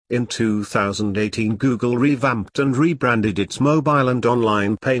In 2018, Google revamped and rebranded its mobile and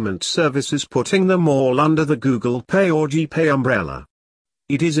online payment services, putting them all under the Google Pay or GPay umbrella.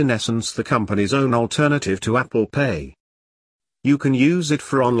 It is in essence the company's own alternative to Apple Pay. You can use it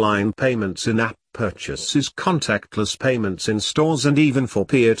for online payments, in-app purchases, contactless payments in stores, and even for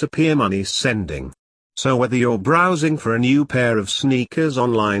peer-to-peer money sending. So whether you're browsing for a new pair of sneakers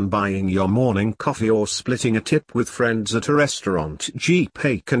online, buying your morning coffee, or splitting a tip with friends at a restaurant,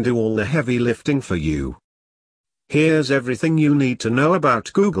 GPay can do all the heavy lifting for you. Here's everything you need to know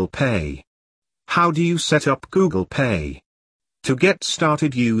about Google Pay. How do you set up Google Pay? To get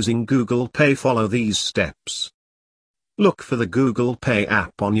started using Google Pay, follow these steps. Look for the Google Pay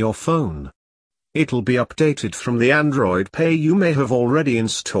app on your phone. It'll be updated from the Android Pay you may have already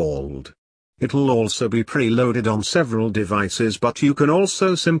installed. It'll also be preloaded on several devices, but you can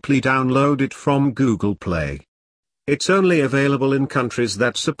also simply download it from Google Play. It's only available in countries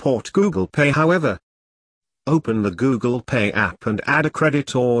that support Google Pay, however. Open the Google Pay app and add a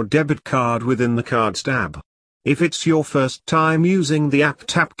credit or debit card within the Cards tab. If it's your first time using the app,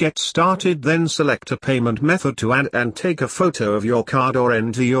 tap Get Started, then select a payment method to add and take a photo of your card or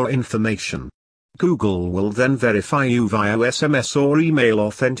enter your information. Google will then verify you via SMS or email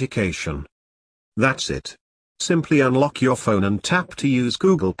authentication. That's it. Simply unlock your phone and tap to use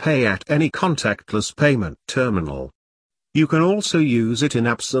Google Pay at any contactless payment terminal. You can also use it in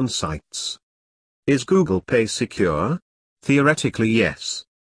apps and sites. Is Google Pay secure? Theoretically, yes.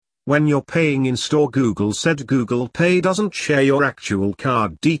 When you're paying in store, Google said Google Pay doesn't share your actual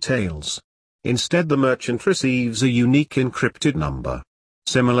card details. Instead, the merchant receives a unique encrypted number.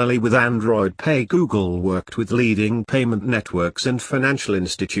 Similarly, with Android Pay, Google worked with leading payment networks and financial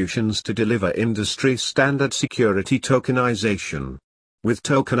institutions to deliver industry-standard security tokenization. With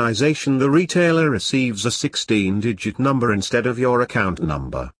tokenization, the retailer receives a 16-digit number instead of your account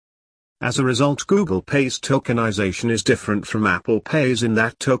number. As a result, Google Pay's tokenization is different from Apple Pay's in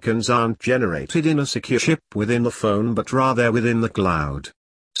that tokens aren't generated in a secure chip within the phone but rather within the cloud.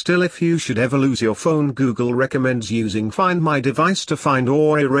 Still, if you should ever lose your phone, Google recommends using Find My Device to find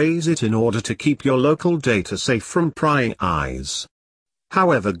or erase it in order to keep your local data safe from prying eyes.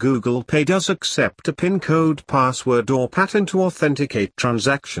 However, Google Pay does accept a PIN code, password, or pattern to authenticate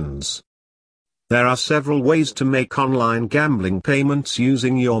transactions. There are several ways to make online gambling payments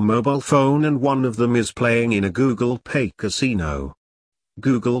using your mobile phone, and one of them is playing in a Google Pay casino.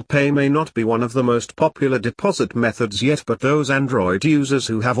 Google Pay may not be one of the most popular deposit methods yet, but those Android users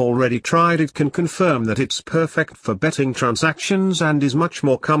who have already tried it can confirm that it's perfect for betting transactions and is much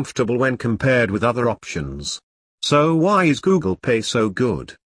more comfortable when compared with other options. So why is Google Pay so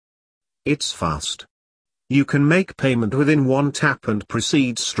good? It's fast. You can make payment within one tap and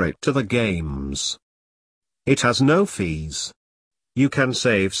proceed straight to the games. It has no fees. You can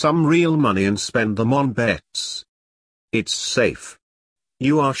save some real money and spend them on bets. It's safe.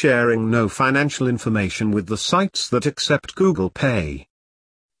 You are sharing no financial information with the sites that accept Google Pay.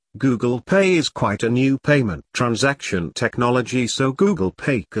 Google Pay is quite a new payment transaction technology, so Google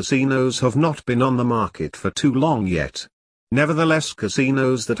Pay casinos have not been on the market for too long yet. Nevertheless,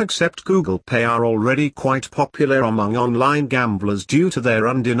 casinos that accept Google Pay are already quite popular among online gamblers due to their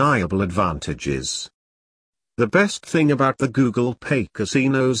undeniable advantages. The best thing about the Google Pay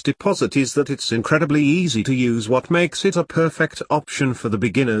Casino's deposit is that it's incredibly easy to use, what makes it a perfect option for the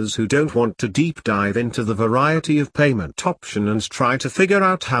beginners who don't want to deep dive into the variety of payment options and try to figure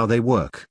out how they work.